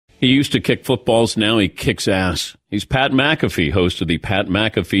He used to kick footballs. Now he kicks ass. He's Pat McAfee, host of the Pat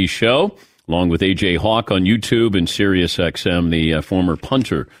McAfee Show, along with A.J. Hawk on YouTube and SiriusXM, the former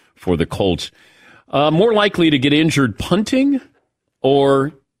punter for the Colts. More likely to get injured punting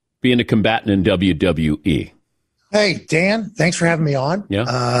or being a combatant in WWE? Hey, Dan, thanks for having me on.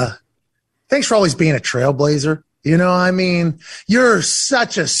 Yeah. Thanks for always being a trailblazer. You know, I mean, you're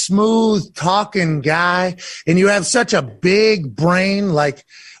such a smooth talking guy and you have such a big brain. Like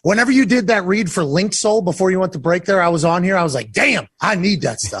whenever you did that read for Link Soul before you went to break there, I was on here. I was like, damn, I need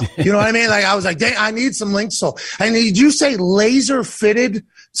that stuff. You know what I mean? Like I was like, damn, I need some Link Soul. And did you say laser fitted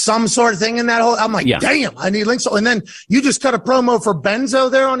some sort of thing in that whole, I'm like, damn, I need Link Soul. And then you just cut a promo for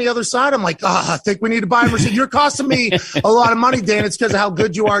Benzo there on the other side. I'm like, I think we need to buy a receipt. You're costing me a lot of money, Dan. It's because of how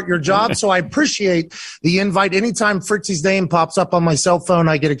good you are at your job. So I appreciate the invite. Anytime Fritzy's name pops up on my cell phone,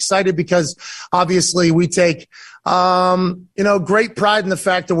 I get excited because obviously we take, great pride in the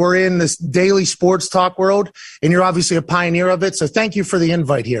fact that we're in this daily sports talk world and you're obviously a pioneer of it. So thank you for the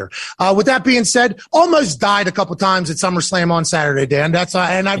invite here. With that being said, almost died a couple times at SummerSlam on Saturday, Dan.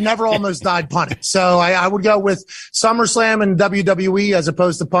 And I've never almost died punting. So I would go with SummerSlam and WWE as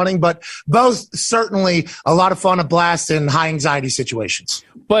opposed to punting, but both certainly a lot of fun, a blast in high anxiety situations.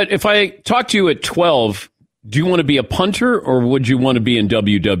 But if I talk to you at 12, do you want to be a punter or would you want to be in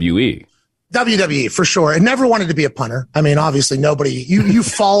WWE? WWE for sure. I never wanted to be a punter. I mean, obviously nobody, you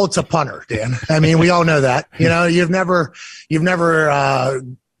fall to punter, Dan. I mean, we all know that, you know, you've never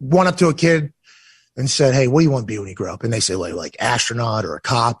went up to a kid and said, hey, what do you want to be when you grow up? And they say like astronaut or a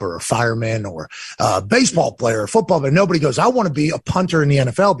cop or a fireman or a baseball player or football, but nobody goes, I want to be a punter in the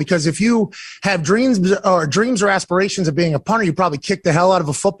NFL. Because if you have dreams or aspirations of being a punter, you probably kick the hell out of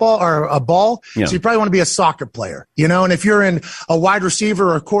a football or a ball. Yeah. So you probably want to be a soccer player, you know? And if you're in a wide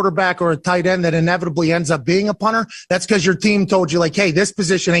receiver or a quarterback or a tight end that inevitably ends up being a punter, that's because your team told you like, hey, this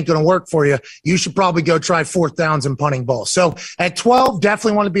position ain't going to work for you. You should probably go try fourth downs and punting balls. So at 12,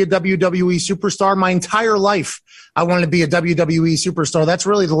 definitely want to be a WWE superstar. My entire life, I wanted to be a WWE superstar. That's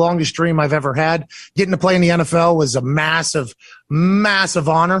really the longest dream I've ever had. Getting to play in the NFL was a massive, massive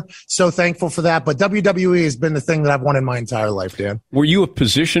honor. So thankful for that. But WWE has been the thing that I've wanted my entire life, Dan. Were you a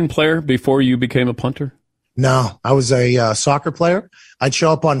position player before you became a punter? No, I was a soccer player. I'd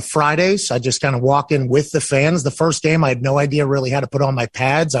show up on Fridays. I just kind of walk in with the fans. The first game, I had no idea really how to put on my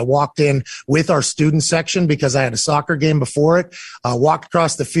pads. I walked in with our student section because I had a soccer game before it. Walked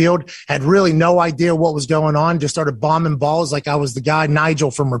across the field, had really no idea what was going on. Just started bombing balls like I was the guy Nigel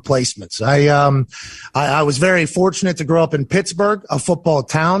from Replacements. I was very fortunate to grow up in Pittsburgh, a football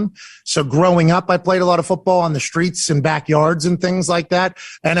town. So growing up, I played a lot of football on the streets and backyards and things like that.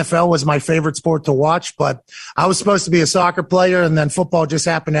 NFL was my favorite sport to watch, but I was supposed to be a soccer player, and then football just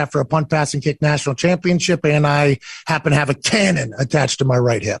happened after a punt, pass, and kick national championship, and I happen to have a cannon attached to my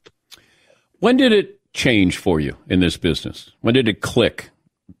right hip. When did it change for you in this business? When did it click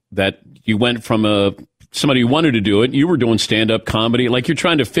that you went from somebody who wanted to do it, you were doing stand-up comedy, like you're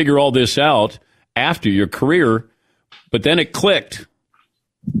trying to figure all this out after your career, but then it clicked.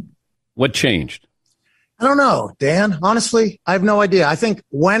 What changed? I don't know, Dan. Honestly, I have no idea. I think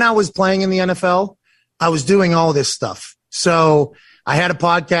when I was playing in the NFL, I was doing all this stuff. So I had a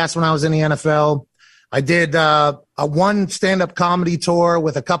podcast when I was in the NFL. I did a one stand-up comedy tour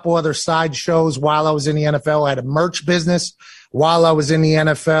with a couple other side shows while I was in the NFL. I had a merch business while I was in the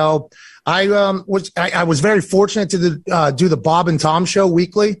NFL. I was very fortunate to do the Bob and Tom show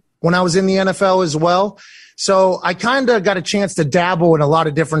weekly when I was in the NFL as well. So I kind of got a chance to dabble in a lot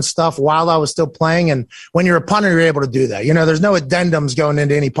of different stuff while I was still playing. And when you're a punter, you're able to do that. You know, there's no addendums going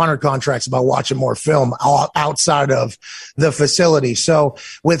into any punter contracts about watching more film outside of the facility. So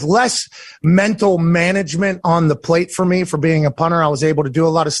with less mental management on the plate for me for being a punter, I was able to do a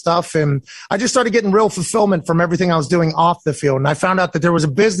lot of stuff. And I just started getting real fulfillment from everything I was doing off the field. And I found out that there was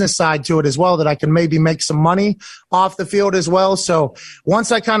a business side to it as well, that I can maybe make some money off the field as well. So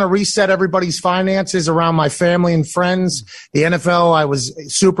once I kind of reset everybody's finances around my family and friends, the NFL, I was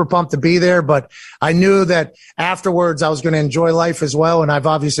super pumped to be there, but I knew that afterwards I was going to enjoy life as well. And I've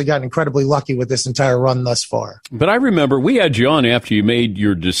obviously gotten incredibly lucky with this entire run thus far. But I remember we had you on after you made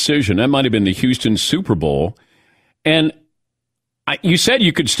your decision. That might have been the Houston Super Bowl. And you said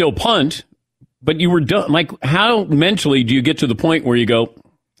you could still punt, but you were done. Like, how mentally do you get to the point where you go,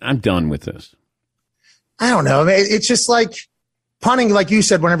 I'm done with this? I don't know. It's just like, punting, like you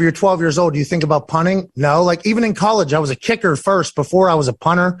said, whenever you're 12 years old, do you think about punting? No. Like even in college, I was a kicker first before I was a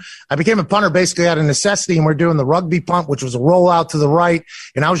punter. I became a punter basically out of necessity, and we're doing the rugby punt, which was a roll out to the right.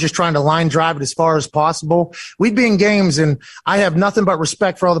 And I was just trying to line drive it as far as possible. We'd be in games, and I have nothing but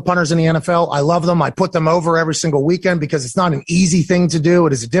respect for all the punters in the NFL. I love them. I put them over every single weekend because it's not an easy thing to do.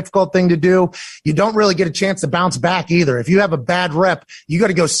 It is a difficult thing to do. You don't really get a chance to bounce back either. If you have a bad rep, you got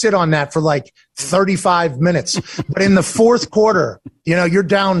to go sit on that for like 35 minutes. But in the fourth quarter, you're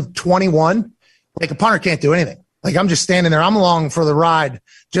down 21. Like a punter can't do anything. Like I'm just standing there. I'm along for the ride,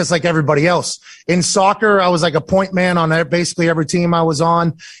 just like everybody else. In soccer, I was like a point man on basically every team I was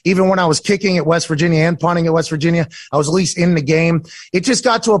on. Even when I was kicking at West Virginia and punting at West Virginia, I was at least in the game. It just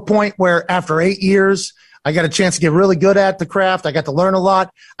got to a point where after 8 years, I got a chance to get really good at the craft. I got to learn a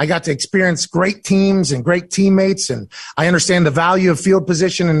lot. I got to experience great teams and great teammates. And I understand the value of field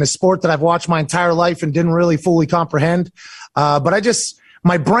position in the sport that I've watched my entire life and didn't really fully comprehend. But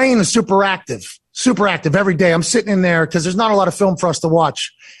my brain is super active every day. I'm sitting in there because there's not a lot of film for us to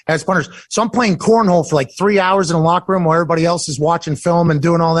watch as punters. So I'm playing cornhole for like 3 hours in a locker room while everybody else is watching film and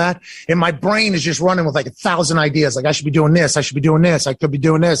doing all that. And my brain is just running with like 1,000 ideas. Like I should be doing this. I should be doing this. I could be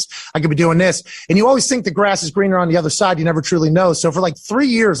doing this. I could be doing this. And you always think the grass is greener on the other side. You never truly know. So for like 3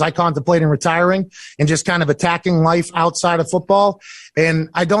 years, I contemplated retiring and just kind of attacking life outside of football. And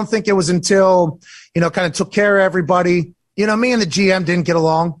I don't think it was until, kind of took care of everybody. Me and the GM didn't get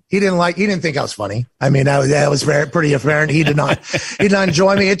along. He didn't think I was funny. I mean, that was pretty apparent. He did not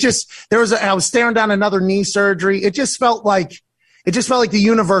enjoy me. I was staring down another knee surgery. It just felt like the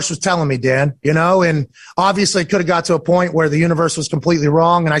universe was telling me, Dan, and obviously it could have got to a point where the universe was completely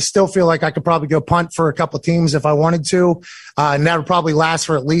wrong. And I still feel like I could probably go punt for a couple of teams if I wanted to. And that would probably last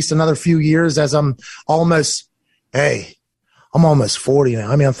for at least another few years as I'm almost 40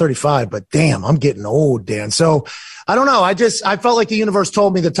 now. I mean, I'm 35, but damn, I'm getting old, Dan. So I don't know. I felt like the universe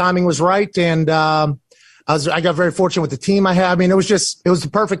told me the timing was right. And, I got very fortunate with the team I had. I mean, it was the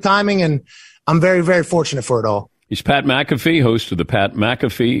perfect timing, and I'm very, very fortunate for it all. He's Pat McAfee, host of the Pat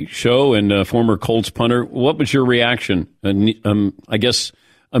McAfee Show and former Colts punter. What was your reaction? I guess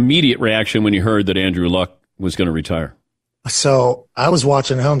immediate reaction when you heard that Andrew Luck was going to retire. So I was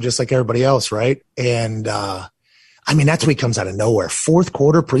watching at home just like everybody else, right? And, that tweet comes out of nowhere. Fourth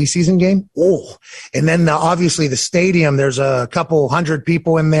quarter preseason game. Oh, and then obviously the stadium, there's a couple hundred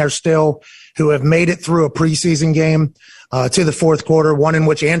people in there still who have made it through a preseason game to the fourth quarter, one in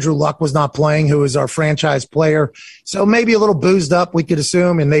which Andrew Luck was not playing, who is our franchise player. So maybe a little boozed up, we could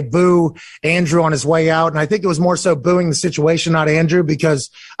assume, and they boo Andrew on his way out. And I think it was more so booing the situation, not Andrew, because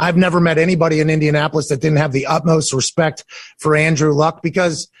I've never met anybody in Indianapolis that didn't have the utmost respect for Andrew Luck,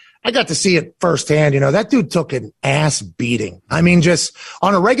 because I got to see it firsthand. That dude took an ass beating. I mean, just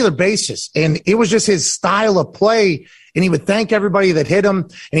on a regular basis. And it was just his style of play. And he would thank everybody that hit him.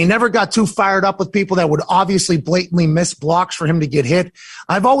 And he never got too fired up with people that would obviously blatantly miss blocks for him to get hit.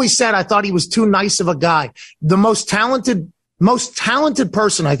 I've always said I thought he was too nice of a guy. The most talented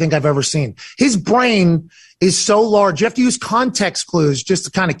person I think I've ever seen. His brain is so large. You have to use context clues just to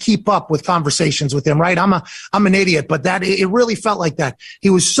kind of keep up with conversations with him, right? I'm an idiot, but it really felt like that.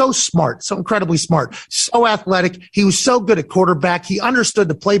 He was so smart, so incredibly smart, so athletic. He was so good at quarterback. He understood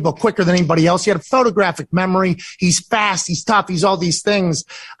the playbook quicker than anybody else. He had a photographic memory. He's fast. He's tough. He's all these things.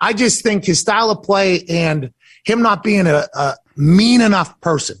 I just think his style of play and him not being a mean enough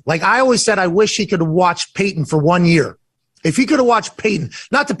person. Like I always said, I wish he could have watched Peyton for 1 year. If he could have watched Peyton,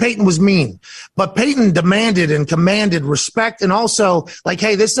 not that Peyton was mean, but Peyton demanded and commanded respect, and also like,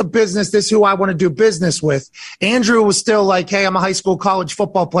 hey, this is a business. This is who I want to do business with. Andrew was still like, hey, I'm a high school, college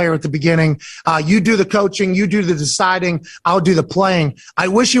football player at the beginning. You do the coaching. You do the deciding. I'll do the playing. I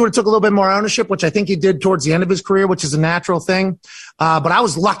wish he would have took a little bit more ownership, which I think he did towards the end of his career, which is a natural thing. But I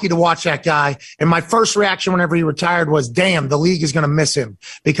was lucky to watch that guy. And my first reaction whenever he retired was, damn, the league is going to miss him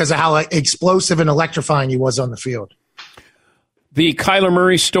because of how explosive and electrifying he was on the field. The Kyler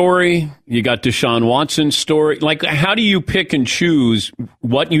Murray story, you got Deshaun Watson's story. Like, how do you pick and choose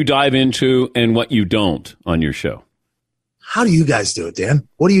what you dive into and what you don't on your show? How do you guys do it, Dan?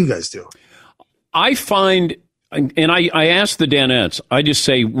 What do you guys do? I find, and I ask the Danettes, I just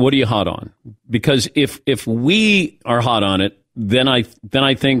say, what are you hot on? Because if we are hot on it, then I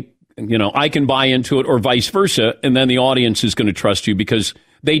think, I can buy into it, or vice versa, and then the audience is going to trust you because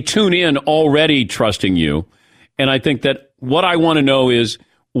they tune in already trusting you. And I think that what I want to know is,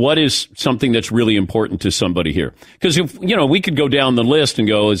 what is something that's really important to somebody here? Because if we could go down the list and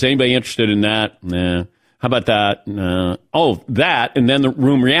go, is anybody interested in that? Nah. How about that? Nah. Oh, that. And then the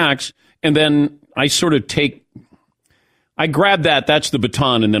room reacts. And then I sort of I grab that. That's the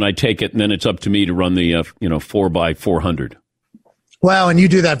baton. And then I take it. And then it's up to me to run the, 4x400. Well, and you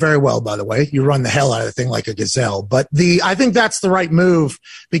do that very well, by the way. You run the hell out of the thing like a gazelle. But I think that's the right move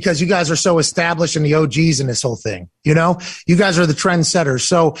because you guys are so established and the OGs in this whole thing. You know, you guys are the trendsetters.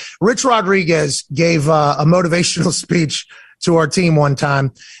 So Rich Rodriguez gave a motivational speech to our team one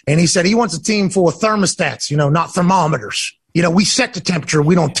time, and he said he wants a team full of thermostats, not thermometers. We set the temperature.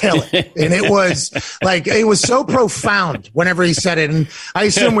 We don't tell it. And it was so profound whenever he said it. And I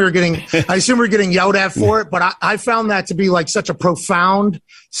assume we were getting yelled at for it, but I found that to be like such a profound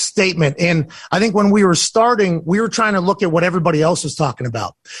statement. And I think when we were starting, we were trying to look at what everybody else was talking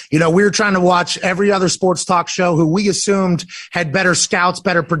about. We were trying to watch every other sports talk show who we assumed had better scouts,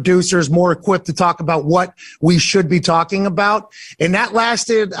 better producers, more equipped to talk about what we should be talking about. And that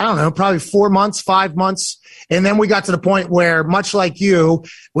lasted, I don't know, probably 4 months, 5 months. And then we got to the point where, much like you,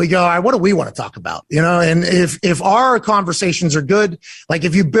 we go, all right, what do we want to talk about? And if our conversations are good, like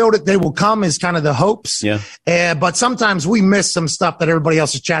if you build it, they will come is kind of the hopes. Yeah. But sometimes we miss some stuff that everybody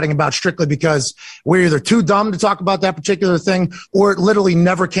else is chatting about strictly because we're either too dumb to talk about that particular thing or it literally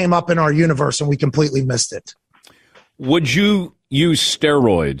never came up in our universe and we completely missed it. Would you use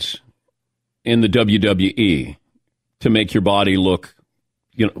steroids in the WWE to make your body look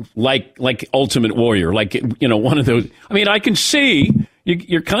like Ultimate Warrior, like, one of those? I mean, I can see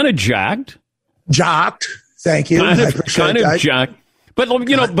you're kind of jacked. Jacked. Thank you. Kind of jacked. But,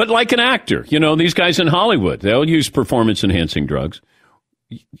 but like an actor, these guys in Hollywood, they'll use performance enhancing drugs.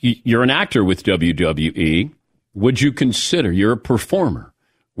 You're an actor with WWE. Would you consider, you're a performer,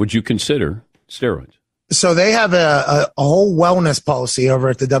 would you consider steroids? So they have a whole wellness policy over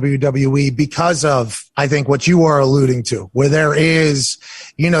at the WWE because of, I think, what you are alluding to, where there is,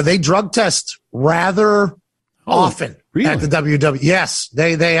 they drug test rather often really? At the WWE. Yes,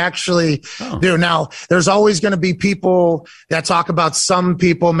 they actually do. Now, there's always going to be people that talk about some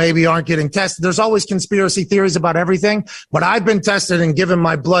people maybe aren't getting tested. There's always conspiracy theories about everything, but I've been tested and given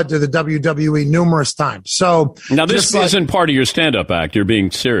my blood to the WWE numerous times. So now this isn't part of your stand-up act. You're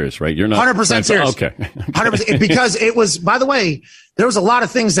being serious, right? You're not 100% serious. Okay. 100% because it was, by the way, there was a lot of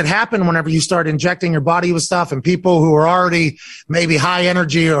things that happen whenever you start injecting your body with stuff and people who are already maybe high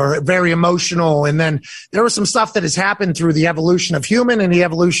energy or very emotional. And then there was some stuff that has happened through the evolution of human and the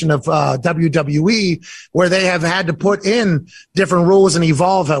evolution of WWE where they have had to put in different rules and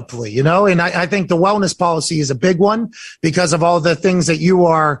evolve, hopefully, and I think the wellness policy is a big one because of all the things that you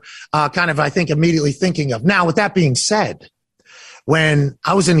are kind of, I think, immediately thinking of. Now, with that being said, when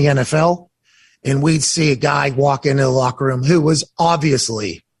I was in the NFL, and we'd see a guy walk into the locker room who was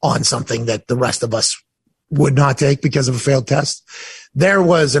obviously on something that the rest of us would not take because of a failed test. There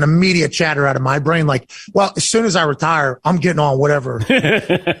was an immediate chatter out of my brain like, well, as soon as I retire, I'm getting on whatever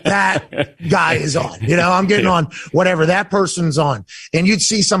that guy is on. I'm getting on whatever that person's on. And you'd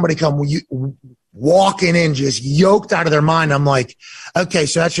see somebody come walking in just yoked out of their mind. I'm like, okay,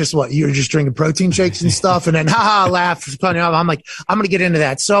 so that's just what you're just drinking protein shakes and stuff. And then laugh. I'm like, I'm going to get into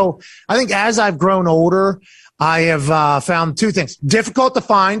that. So I think as I've grown older, I have found two things difficult to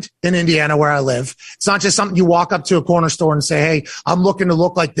find in Indiana where I live. It's not just something you walk up to a corner store and say, hey, I'm looking to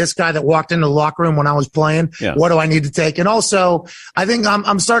look like this guy that walked into the locker room when I was playing. Yeah. What do I need to take? And also I think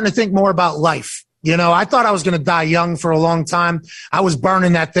I'm starting to think more about life. I thought I was going to die young for a long time. I was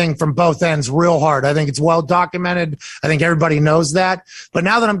burning that thing from both ends real hard. I think it's well documented. I think everybody knows that. But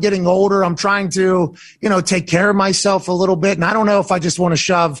now that I'm getting older, I'm trying to, take care of myself a little bit. And I don't know if I just want to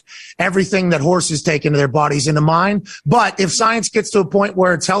shove everything that horses take into their bodies into mine. But if science gets to a point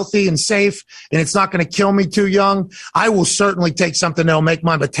where it's healthy and safe and it's not going to kill me too young, I will certainly take something that'll make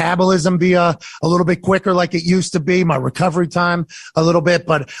my metabolism be a little bit quicker like it used to be, my recovery time a little bit.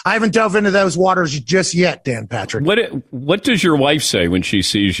 But I haven't dove into those waters just yet, Dan Patrick. What does your wife say when she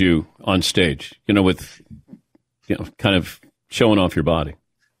sees you on stage, with, kind of showing off your body?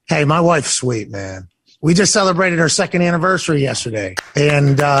 Hey, my wife's sweet, man. We just celebrated our second anniversary yesterday.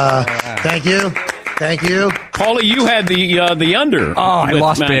 And thank you. Paulie, you had the under. Oh, I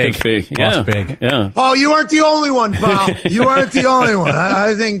lost McAfee. Big. Lost big. Yeah. Oh, you weren't the only one, pal. You weren't the only one.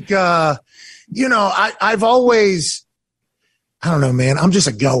 I think, I've always, I don't know, man. I'm just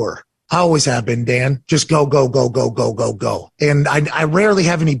a goer. I always have been, Dan. Just go. And I rarely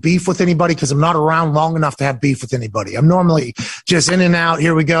have any beef with anybody because I'm not around long enough to have beef with anybody. I'm normally just in and out.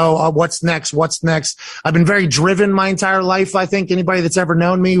 Here we go. Oh, what's next? I've been very driven my entire life. I think anybody that's ever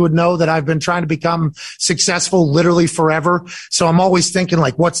known me would know that I've been trying to become successful literally forever. So I'm always thinking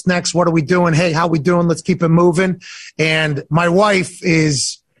like, what's next? What are we doing? Hey, how we doing? Let's keep it moving. And my wife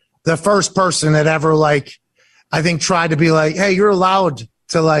is the first person that ever I think tried to be like, hey, you're allowed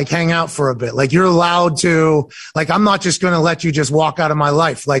to hang out for a bit. You're allowed to, I'm not just going to let you just walk out of my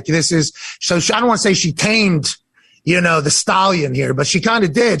life. This is, so I don't want to say she tamed, the stallion here, but she kind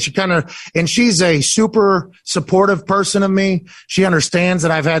of did. And she's a super supportive person of me. She understands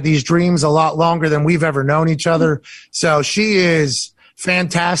that I've had these dreams a lot longer than we've ever known each other. So she is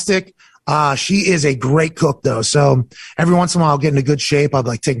fantastic. She is a great cook though. So every once in a while I'll get into good shape. I'll be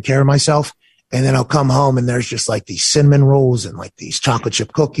like taking care of myself. And then I'll come home and there's just like these cinnamon rolls and like these chocolate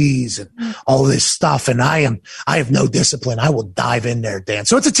chip cookies and all this stuff. And I have no discipline. I will dive in there, Dan.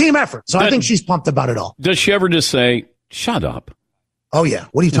 So it's a team effort. So I think she's pumped about it all. Does she ever just say, shut up? Oh yeah.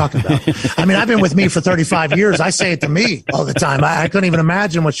 What are you talking about? I mean, I've been with me for 35 years. I say it to me all the time. I couldn't even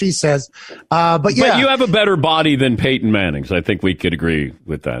imagine what she says. But yeah. But you have a better body than Peyton Manning's. I think we could agree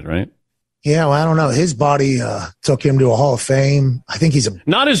with that, right? Yeah, well, I don't know. His body took him to a Hall of Fame. I think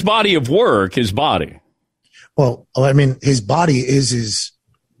not his body of work, his body. Well, I mean, his body is his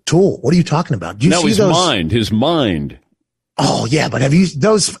tool. What are you talking about? Do you see his mind. Oh, yeah, but have you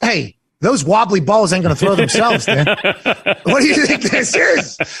those wobbly balls ain't going to throw themselves, man. What do you think this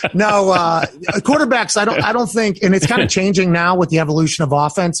is? No, quarterbacks, I don't think, and it's kind of changing now with the evolution of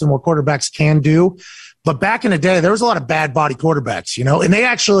offense and what quarterbacks can do. But back in the day, there was a lot of bad body quarterbacks, and they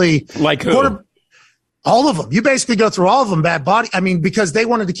actually like who? All of them. You basically go through all of them bad body. I mean, because they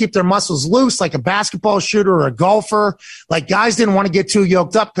wanted to keep their muscles loose, like a basketball shooter or a golfer. Like guys didn't want to get too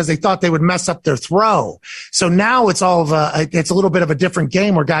yoked up because they thought they would mess up their throw. So now it's it's a little bit of a different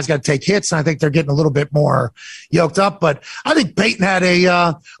game where guys got to take hits, and I think they're getting a little bit more yoked up. But I think Peyton had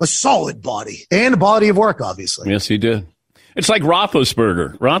a solid body and a body of work, obviously. Yes, he did. It's like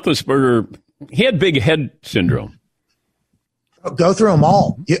Roethlisberger. He had big head syndrome. Go through them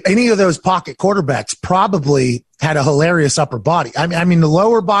all. Any of those pocket quarterbacks probably had a hilarious upper body. I mean, the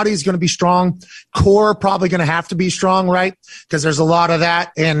lower body is going to be strong. Core probably going to have to be strong, right? Because there's a lot of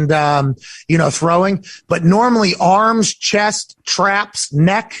that and, throwing. But normally arms, chest, traps,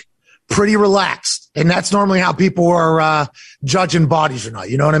 neck, pretty relaxed. And that's normally how people are judging bodies or not.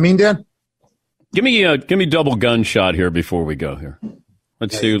 You know what I mean, Dan? Give me double gunshot here before we go here.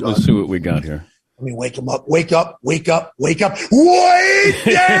 Let's see what we got here. Let me wake him up. Wake up. Wake up. Wake up. Wait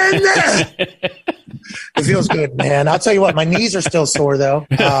there. It feels good, man. I'll tell you what, my knees are still sore, though.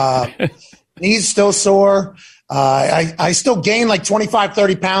 Knees still sore. I still gain like 25,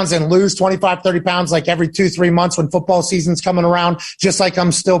 30 pounds and lose 25, 30 pounds like every 2-3 months when football season's coming around, just like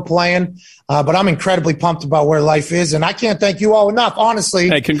I'm still playing. But I'm incredibly pumped about where life is. And I can't thank you all enough, honestly.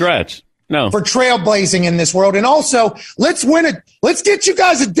 Hey, congrats. No. For trailblazing in this world. And also, let's win it. Let's get you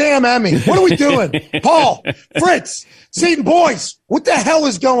guys a damn Emmy. What are we doing? Paul, Fritz, Seton, boys, what the hell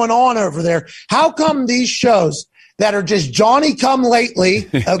is going on over there? How come these shows that are just Johnny come lately,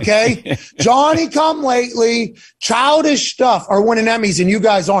 okay? Johnny come lately, childish stuff are winning Emmys and you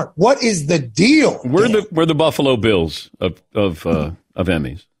guys aren't? What is the deal? We're the Buffalo Bills of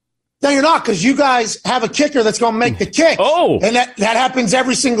Emmys. No, you're not, because you guys have a kicker that's going to make the kick. Oh. And that happens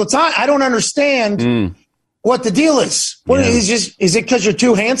every single time. I don't understand what the deal is. Is it because you're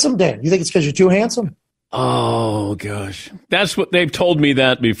too handsome, Dan? You think it's because you're too handsome? Oh, gosh. That's what they've told me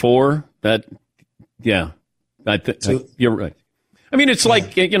that before. You're right. I mean, it's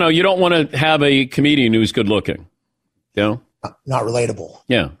like, you don't want to have a comedian who's good looking. Not relatable.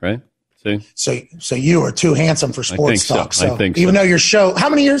 Yeah, right. See? So you are too handsome for sports talk. I think so. Even though your show, how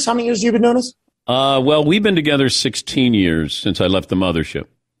many years have you been doing this? Well, we've been together 16 years since I left the mothership.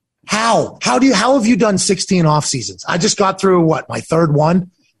 How have you done 16 off seasons? I just got through my third one.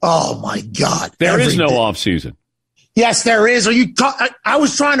 Oh my God. There is no off season. Yes, there is. I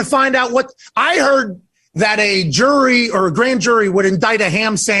was trying to find out what I heard. That a jury or a grand jury would indict a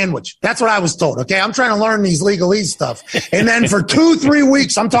ham sandwich. That's what I was told. Okay. I'm trying to learn these legalese stuff. And then for 2-3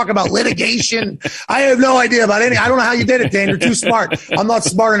 weeks, I'm talking about litigation. I have no idea about I don't know how you did it, Dan. You're too smart. I'm not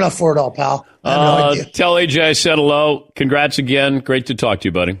smart enough for it all, pal. I have no idea. Tell AJ I said hello. Congrats again. Great to talk to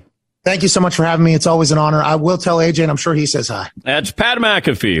you, buddy. Thank you so much for having me. It's always an honor. I will tell AJ, and I'm sure he says hi. That's Pat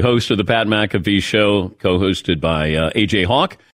McAfee, host of the Pat McAfee Show, co-hosted by AJ Hawk.